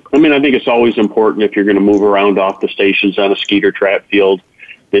 Yep. I mean, I think it's always important, if you're going to move around off the stations on a skeet or trap field,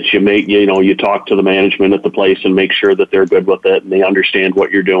 that you talk to the management at the place and make sure that they're good with it and they understand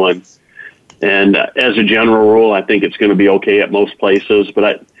what you're doing. And as a general rule, I think it's going to be okay at most places,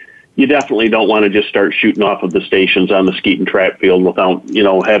 but you definitely don't want to just start shooting off of the stations on the skeet and trap field without,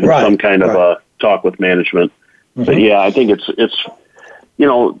 having some kind of a talk with management. Mm-hmm. But yeah, I think it's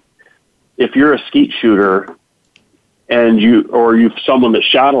if you're a skeet shooter and you're someone that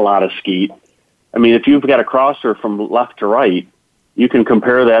shot a lot of skeet, I mean, if you've got a crosser from left to right, you can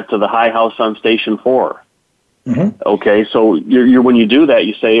compare that to the high house on Station 4. Mm-hmm. Okay, so when you do that,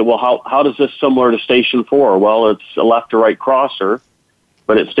 you say, well, how does this similar to Station 4? Well, it's a left to right crosser,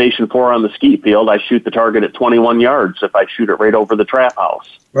 but at Station 4 on the skeet field, I shoot the target at 21 yards if I shoot it right over the trap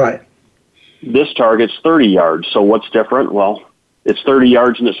house. Right. This target's 30 yards, so what's different? Well, it's 30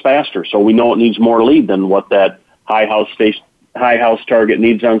 yards and it's faster, so we know it needs more lead than what that high house target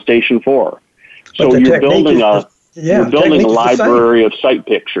needs on Station 4. So you're building a library of sight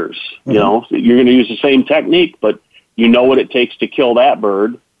pictures. Mm-hmm. You're going to use the same technique, but you know what it takes to kill that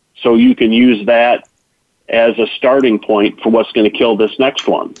bird, so you can use that as a starting point for what's going to kill this next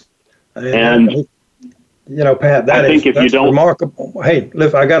one. And Pat, that's remarkable. Hey,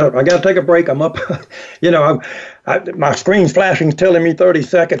 listen, I gotta take a break. I'm up. My screen's flashing, telling me 30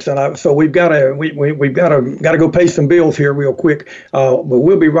 seconds, and so we've got to go pay some bills here real quick. But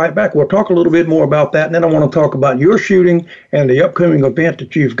we'll be right back. We'll talk a little bit more about that, and then I want to talk about your shooting and the upcoming event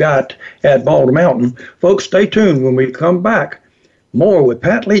that you've got at Bald Mountain. Folks, stay tuned when we come back. More with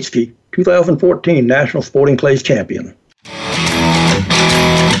Pat Leetzke, 2014 National Sporting Clays Champion.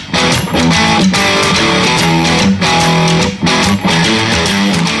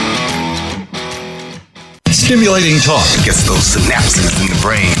 Stimulating talk gets those synapses in the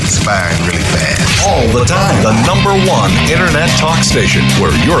brain firing really fast. All the time. The #1 internet talk station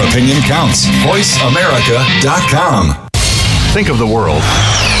where your opinion counts. VoiceAmerica.com. Think of the world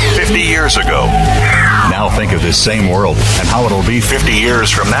 50 years ago. Now think of this same world and how it'll be 50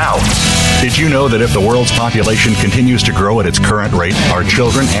 years from now. Did you know that if the world's population continues to grow at its current rate, our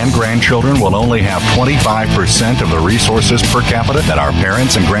children and grandchildren will only have 25% of the resources per capita that our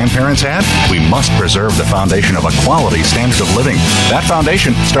parents and grandparents had? We must preserve the foundation of a quality standard of living. That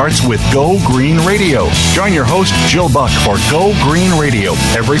foundation starts with Go Green Radio. Join your host, Jill Buck, for Go Green Radio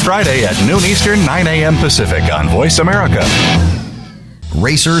every Friday at noon Eastern, 9 a.m. Pacific on Voice America.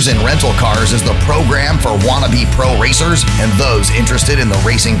 Racers and Rental Cars is the program for wannabe pro racers and those interested in the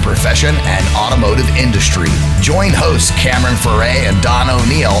racing profession and automotive industry. Join hosts Cameron Foray and Don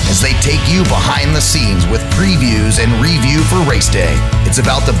O'Neill as they take you behind the scenes with previews and review for race day. It's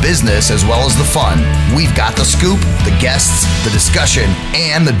about the business as well as the fun. We've got the scoop, the guests, the discussion,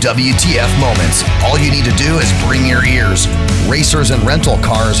 and the WTF moments. All you need to do is bring your ears. Racers and Rental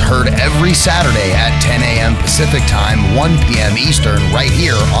Cars heard every Saturday at 10 a.m. Pacific Time, 1 p.m. Eastern, right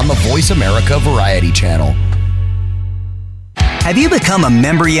here on the Voice America Variety Channel. Have you become a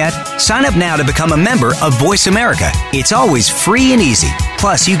member yet? Sign up now to become a member of Voice America. It's always free and easy.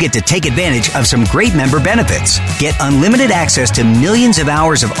 Plus, you get to take advantage of some great member benefits. Get unlimited access to millions of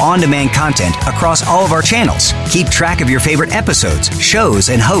hours of on-demand content across all of our channels. Keep track of your favorite episodes, shows,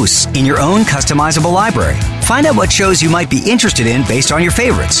 and hosts in your own customizable library. Find out what shows you might be interested in based on your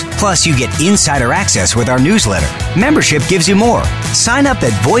favorites. Plus, you get insider access with our newsletter. Membership gives you more. Sign up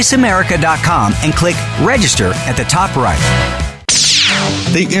at voiceamerica.com and click register at the top right.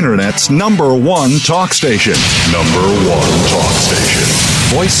 The Internet's #1 talk station. #1 talk station.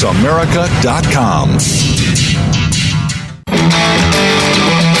 VoiceAmerica.com.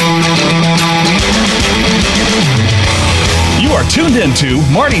 You are tuned into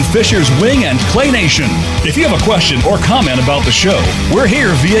Marty Fisher's Wing and Clay Nation. If you have a question or comment about the show, we're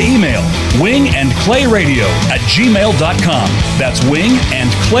here via email, wingandclayradio@gmail.com. That's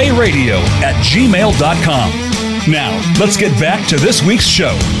wingandclayradio@gmail.com. Now, let's get back to this week's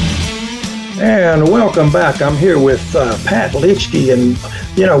show. And welcome back. I'm here with Pat Litschke, and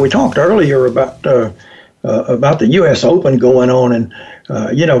we talked earlier about the U.S. Open going on, and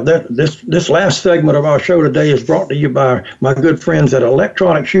this last segment of our show today is brought to you by my good friends at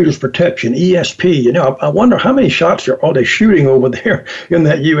Electronic Shooters Protection, ESP. I wonder how many shots are they shooting over there in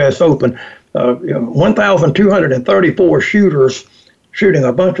that U.S. Open. 1,234 shooters shooting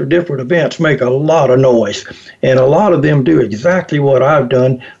a bunch of different events make a lot of noise, and a lot of them do exactly what I've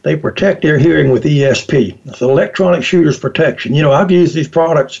done. They protect their hearing with ESP. It's Electronic Shooters Protection. I've used these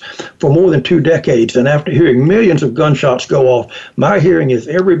products for more than 2 decades, and after hearing millions of gunshots go off, my hearing is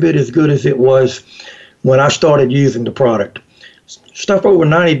every bit as good as it was when I started using the product. Stuff over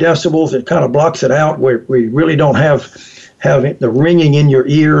 90 decibels, it kind of blocks it out where we really don't have the ringing in your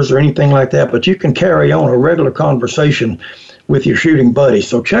ears or anything like that, but you can carry on a regular conversation with your shooting buddies.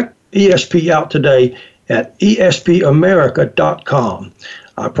 So check ESP out today at espamerica.com.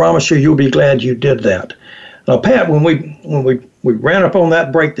 I promise you'll be glad you did that. Now, Pat, when we ran up on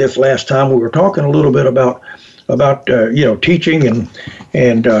that break this last time, we were talking a little bit about teaching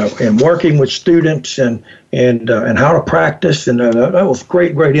and working with students and how to practice, and that was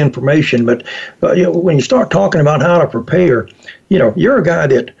great information. But when you start talking about how to prepare, you're a guy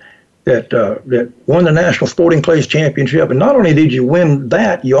that won the National Sporting Clays Championship, and not only did you win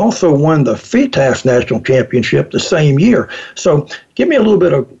that, you also won the FITAS National Championship the same year. So give me a little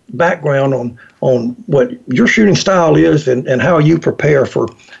bit of background on what your shooting style is and how you prepare for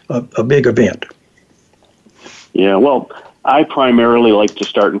a big event. Yeah, well, I primarily like to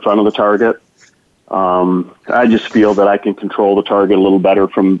start in front of the target. I just feel that I can control the target a little better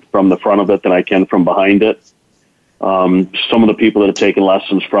from the front of it than I can from behind it. Some of the people that have taken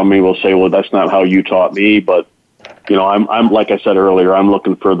lessons from me will say, well, that's not how you taught me. But, I'm like I said earlier, I'm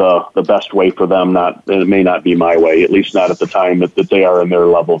looking for the best way for them. It may not be my way, at least not at the time that they are in their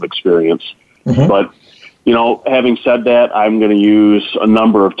level of experience. Mm-hmm. But, having said that, I'm going to use a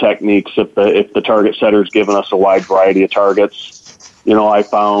number of techniques if the target setter's given us a wide variety of targets. I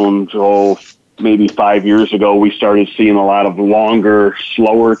found, maybe 5 years ago, we started seeing a lot of longer,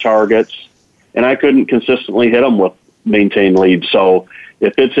 slower targets, and I couldn't consistently hit them with maintained lead. So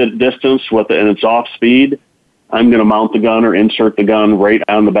if it's at distance and it's off speed, I'm going to mount the gun or insert the gun right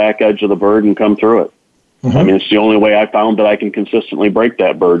on the back edge of the bird and come through it. Mm-hmm. I mean, it's the only way I found that I can consistently break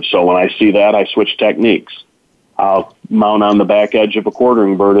that bird. So when I see that, I switch techniques. I'll mount on the back edge of a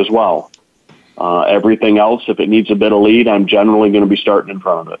quartering bird as well. Everything else, if it needs a bit of lead, I'm generally going to be starting in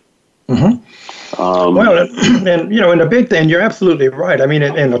front of it. Mm-hmm. And the big thing, you're absolutely right. I mean,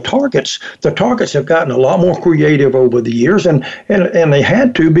 and the targets have gotten a lot more creative over the years, and they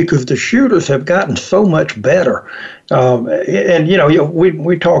had to, because the shooters have gotten so much better.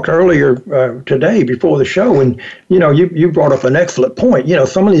 We talked earlier today before the show, and you brought up an excellent point.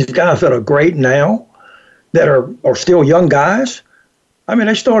 Some of these guys that are great now, that are still young guys, I mean,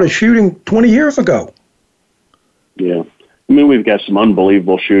 they started shooting 20 years ago. Yeah. I mean, we've got some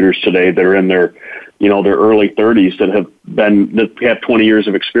unbelievable shooters today that are in their early 30s that have 20 years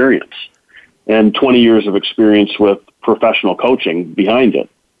of experience, and 20 years of experience with professional coaching behind it.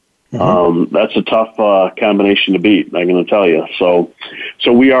 That's a tough combination to beat, I'm going to tell you. So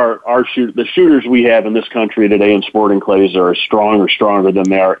we are the shooters we have in this country today in sporting clays are as strong or stronger than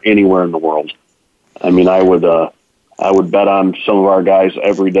they are anywhere in the world. I mean, I would bet on some of our guys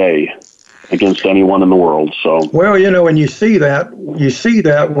every day against anyone in the world. So well, and you see that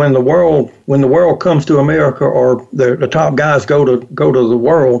when the world comes to America, or the top guys go to the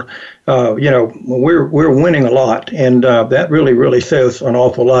world, we're winning a lot, and that really says an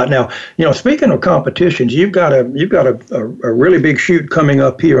awful lot. Now, speaking of competitions, you've got a really big shoot coming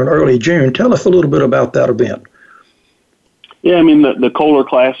up here in early June. Tell us a little bit about that event. Yeah, I mean the Kohler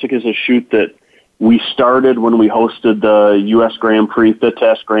Classic is a shoot that we started when we hosted the U.S. Grand Prix, Fit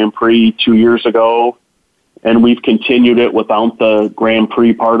Test Grand Prix 2 years ago, and we've continued it without the Grand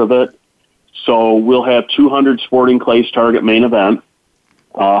Prix part of it. So we'll have 200 sporting clays target main event,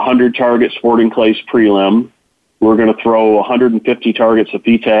 100 target sporting clays prelim. We're going to throw 150 targets of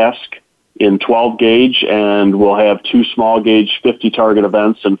FETASC in 12 gauge, and we'll have 2 small gauge 50 target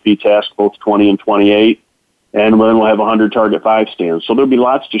events in FETASC, both 20 and 28, and then we'll have 100 target 5 stands. So there'll be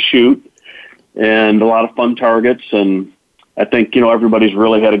lots to shoot and a lot of fun targets, and I think, everybody's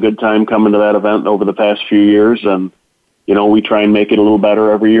really had a good time coming to that event over the past few years, and, we try and make it a little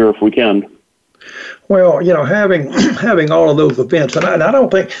better every year if we can. Well, having all of those events, and I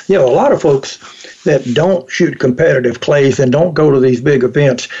don't think, a lot of folks that don't shoot competitive clays and don't go to these big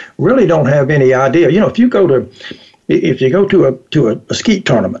events really don't have any idea. If you go to a skeet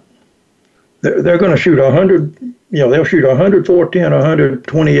tournament, they're going to shoot 100. They'll shoot 100, 410,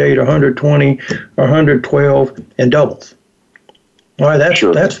 128, 120, 112, and doubles. All right,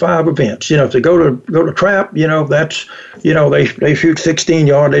 that's 5 events. If they go to trap, that's they shoot 16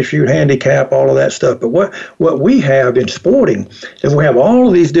 yard, they shoot handicap, all of that stuff. But what we have in sporting is we have all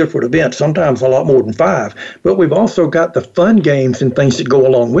of these different events, sometimes a lot more than 5. But we've also got the fun games and things that go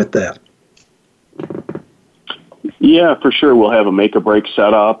along with that. Yeah, for sure. We'll have a make or break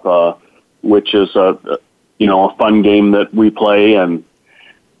setup, which is a fun game that we play, and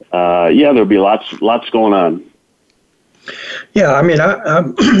there'll be lots going on. Yeah, I mean,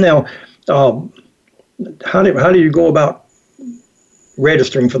 now, how do you go about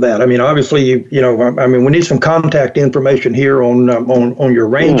registering for that? I mean, obviously, we need some contact information here on your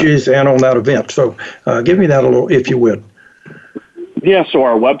ranges and on that event. So, give me that a little, if you would. Yeah, so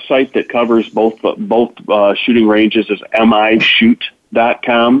our website that covers both shooting ranges is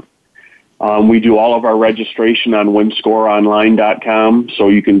mishoot.com. We do all of our registration on windscoreonline.com, so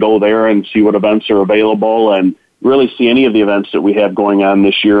you can go there and see what events are available and really see any of the events that we have going on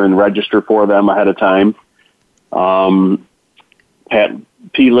this year and register for them ahead of time.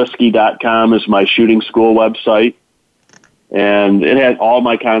 PatPliskey.com is my shooting school website, and it has all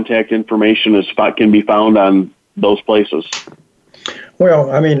my contact information can be found on those places.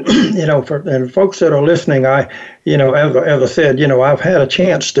 Well, I mean, for folks that are listening, as I said, I've had a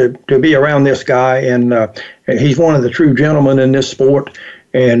chance to be around this guy, and he's one of the true gentlemen in this sport,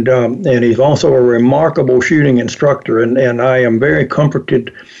 and he's also a remarkable shooting instructor, and I am very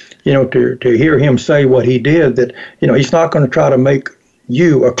comforted, to hear him say what he did, that, he's not going to try to make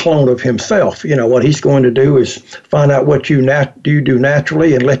you a clone of himself. What he's going to do is find out what you do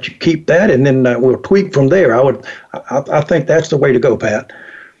naturally and let you keep that, and then we'll tweak from there. I think that's the way to go, Pat.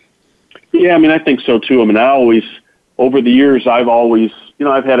 Yeah, I mean, I think so too. I mean, over the years, I've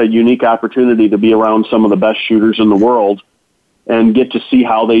had a unique opportunity to be around some of the best shooters in the world and get to see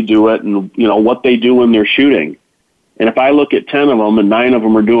how they do it and, what they do when they're shooting. And if I look at 10 of them and 9 of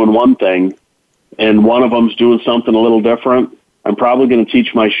them are doing one thing and one of them's doing something a little different, I'm probably going to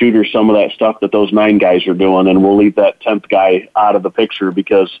teach my shooters some of that stuff that those 9 guys are doing, and we'll leave that 10th guy out of the picture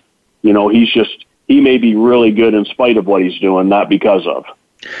because, he may be really good in spite of what he's doing, not because of.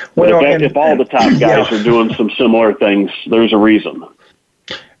 Well, but if all the top guys are doing some similar things, there's a reason.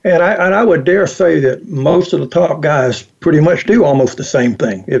 And I would dare say that most of the top guys pretty much do almost the same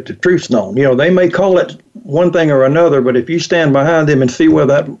thing, if the truth's known. They may call it one thing or another, but if you stand behind them and see where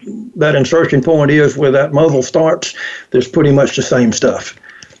that insertion point is, where that muzzle starts, there's pretty much the same stuff.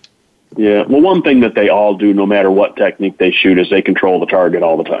 Yeah, well, one thing that they all do, no matter what technique they shoot, is they control the target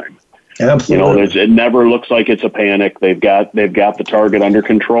all the time. Absolutely. It never looks like it's a panic. They've got the target under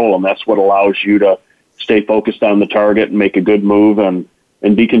control, and that's what allows you to stay focused on the target and make a good move and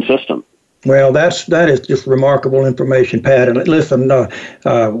be consistent. Well, that is just remarkable information, Pat. And listen,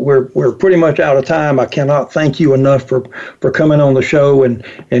 we're pretty much out of time. I cannot thank you enough for coming on the show and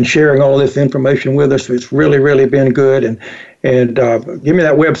sharing all this information with us. It's really, really been good. And give me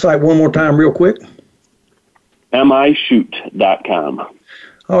that website one more time real quick. mishoot.com.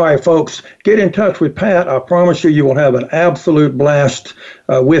 All right, folks, get in touch with Pat. I promise you will have an absolute blast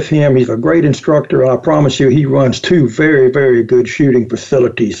with him. He's a great instructor. I promise you he runs 2 very, very good shooting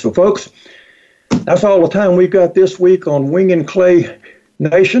facilities. So, folks, that's all the time we've got this week on Wing and Clay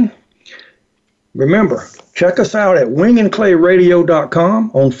Nation. Remember, check us out at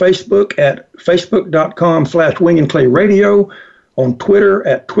wingandclayradio.com, on Facebook at facebook.com/wingandclayradio, on Twitter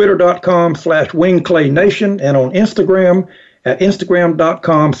at twitter.com/wingclaynation, and on Instagram at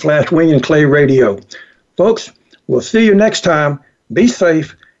instagram.com/wingandclayradio. Folks, we'll see you next time. Be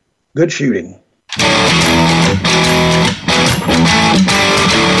safe. Good shooting.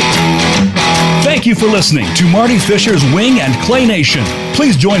 Thank you for listening to Marty Fisher's Wing and Clay Nation.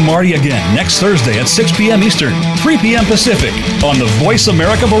 Please join Marty again next Thursday at 6 p.m. Eastern, 3 p.m. Pacific on the Voice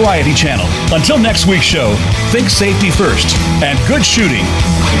America Variety Channel. Until next week's show, think safety first and good shooting.